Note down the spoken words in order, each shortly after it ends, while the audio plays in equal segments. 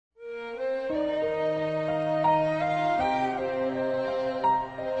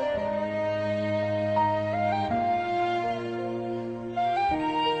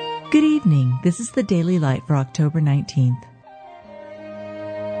This is the Daily Light for October 19th.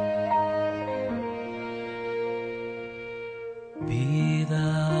 Be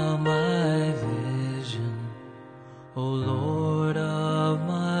thou my vision, O Lord of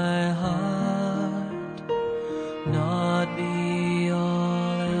my heart, not be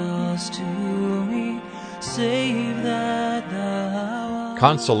all else to me, save that thou art.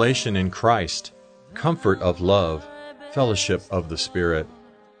 Consolation in Christ, comfort of love, fellowship of the Spirit.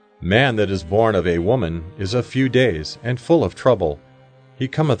 Man that is born of a woman is of few days, and full of trouble. He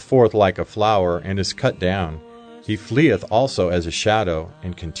cometh forth like a flower, and is cut down. He fleeth also as a shadow,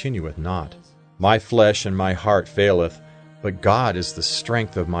 and continueth not. My flesh and my heart faileth, but God is the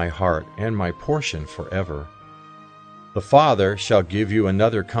strength of my heart, and my portion forever. The Father shall give you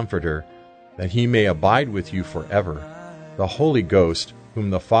another Comforter, that he may abide with you forever, the Holy Ghost, whom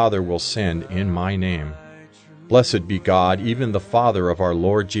the Father will send in my name. Blessed be God, even the Father of our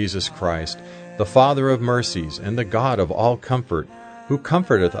Lord Jesus Christ, the Father of mercies, and the God of all comfort, who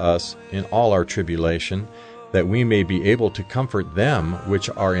comforteth us in all our tribulation, that we may be able to comfort them which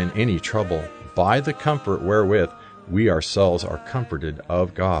are in any trouble, by the comfort wherewith we ourselves are comforted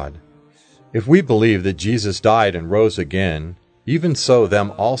of God. If we believe that Jesus died and rose again, even so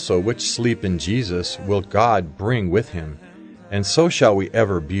them also which sleep in Jesus will God bring with him, and so shall we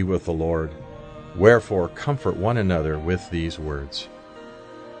ever be with the Lord. Wherefore comfort one another with these words.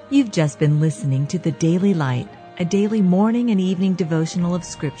 You've just been listening to The Daily Light, a daily morning and evening devotional of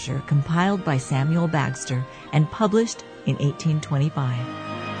Scripture compiled by Samuel Bagster and published in 1825.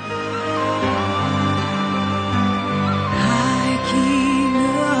 High King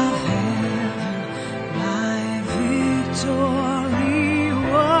of heaven, my victory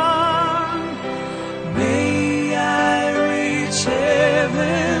won, may I reach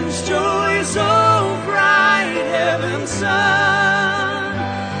heaven's joy, so bright heaven's sun.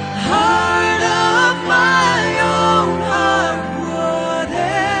 Heart of my own heart,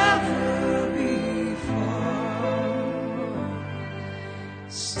 whatever befall,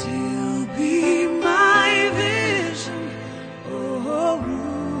 still be my vision, O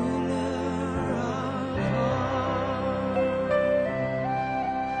ruler of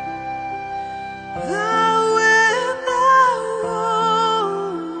all.